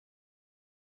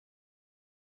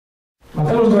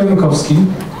Mateusz Drewienkowski,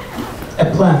 a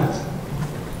plant.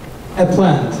 A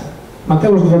plant.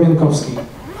 Mateusz Drewienkowski.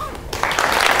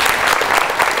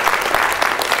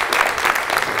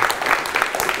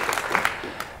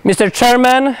 Mr.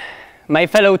 Chairman, my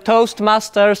fellow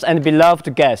Toastmasters and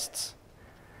beloved guests,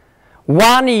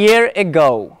 1 year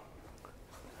ago,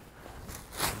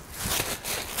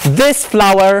 this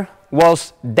flower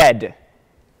was dead.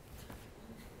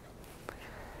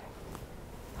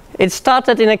 It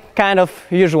started in a kind of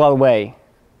usual way.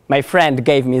 My friend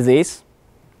gave me this,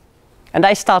 and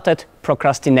I started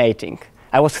procrastinating.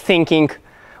 I was thinking,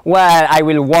 well, I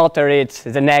will water it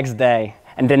the next day,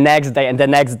 and the next day, and the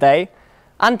next day,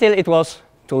 until it was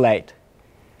too late.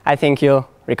 I think you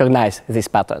recognize this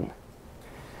pattern.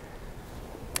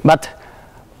 But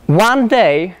one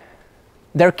day,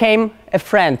 there came a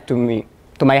friend to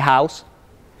my house,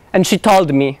 and she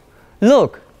told me,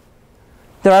 look,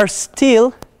 there are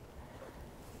still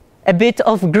a bit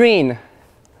of green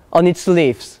on its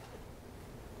leaves.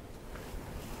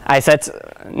 I said,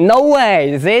 no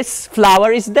way, this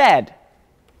flower is dead.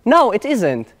 No, it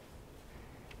isn't.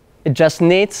 It just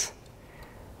needs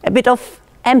a bit of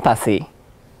empathy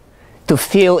to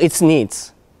feel its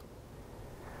needs.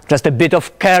 Just a bit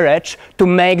of courage to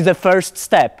make the first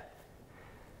step.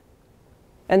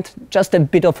 And just a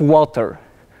bit of water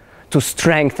to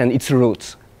strengthen its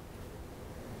roots.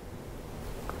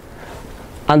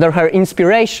 Under her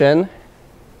inspiration,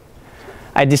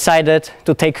 I decided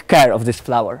to take care of this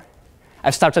flower.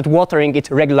 I started watering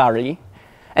it regularly,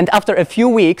 and after a few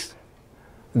weeks,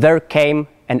 there came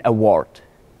an award.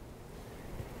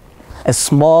 A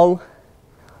small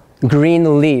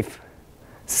green leaf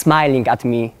smiling at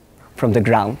me from the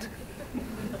ground.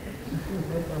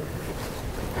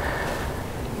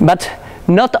 But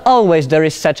not always there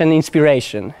is such an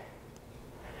inspiration.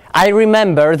 I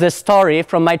remember the story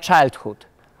from my childhood,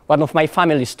 one of my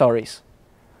family stories.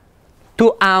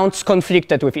 Two aunts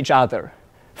conflicted with each other,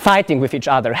 fighting with each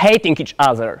other, hating each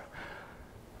other.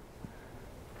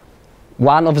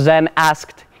 One of them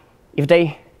asked if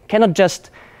they cannot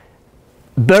just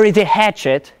bury the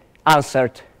hatchet,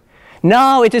 answered,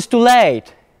 no, it is too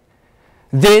late.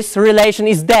 This relation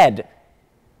is dead.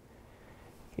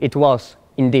 It was,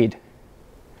 indeed.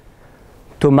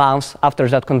 2 months after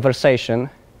that conversation,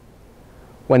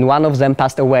 when one of them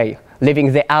passed away,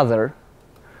 leaving the other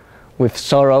with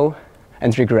sorrow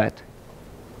and regret.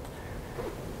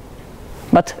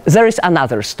 But there is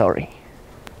another story.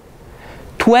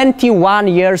 21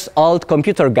 years old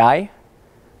computer guy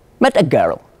met a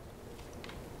girl.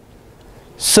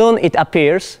 Soon it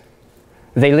appears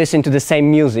they listen to the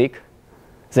same music,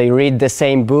 they read the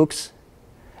same books,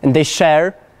 and they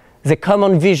share the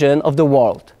common vision of the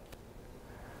world.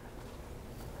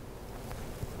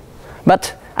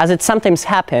 But as it sometimes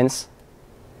happens,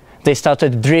 they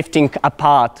started drifting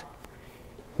apart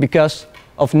because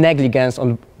of negligence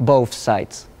on both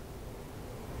sides.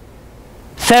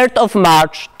 3rd of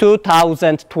March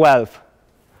 2012,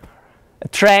 a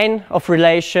train of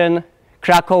relation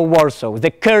Krakow-Warsaw, the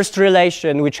cursed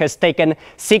relation which has taken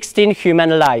 16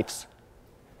 human lives.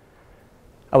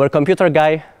 Our computer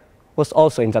guy was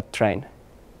also in that train.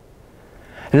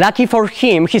 Lucky for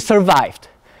him, he survived.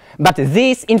 But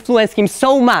this influenced him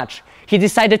so much, he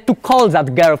decided to call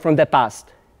that girl from the past.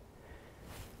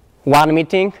 One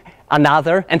meeting,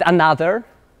 another, and another.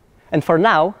 And for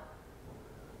now,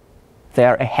 they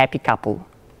are a happy couple.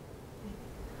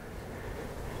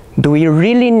 Do we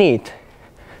really need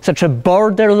such a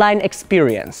borderline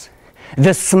experience,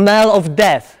 the smell of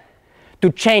death,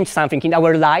 to change something in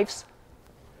our lives?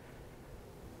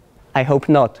 I hope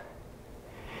not.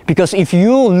 Because if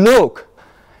you look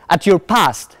at your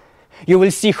past, you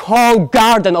will see a whole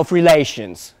garden of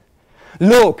relations.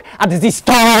 Look at this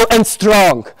tall and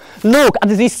strong. Look at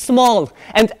this small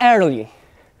and early.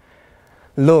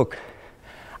 Look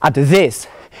at this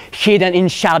hidden in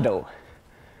shadow,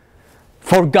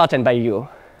 forgotten by you.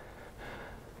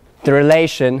 The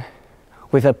relation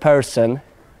with a person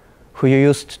who you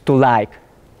used to like.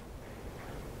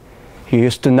 You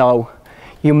used to know.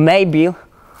 You maybe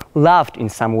loved in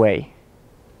some way.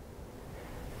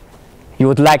 You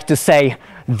would like to say,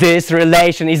 this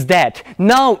relation is dead.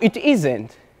 No, it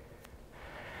isn't.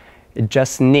 It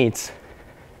just needs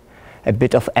a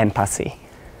bit of empathy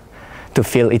to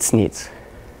feel its needs.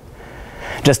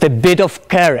 Just a bit of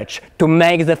courage to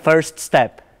make the first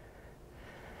step.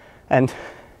 And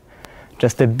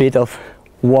just a bit of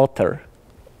water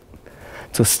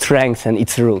to strengthen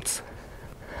its roots.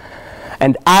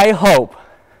 And I hope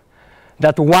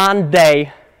that one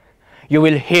day you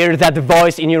will hear that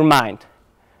voice in your mind.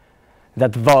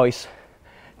 That voice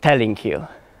telling you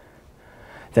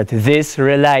that this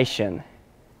relation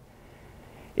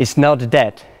is not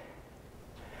dead,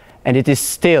 and it is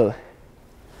still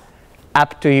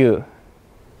up to you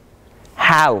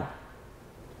how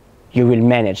you will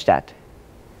manage that.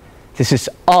 This is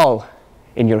all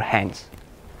in your hands.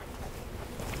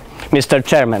 Mr.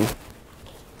 Chairman,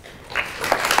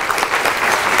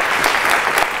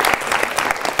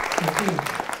 Thank you.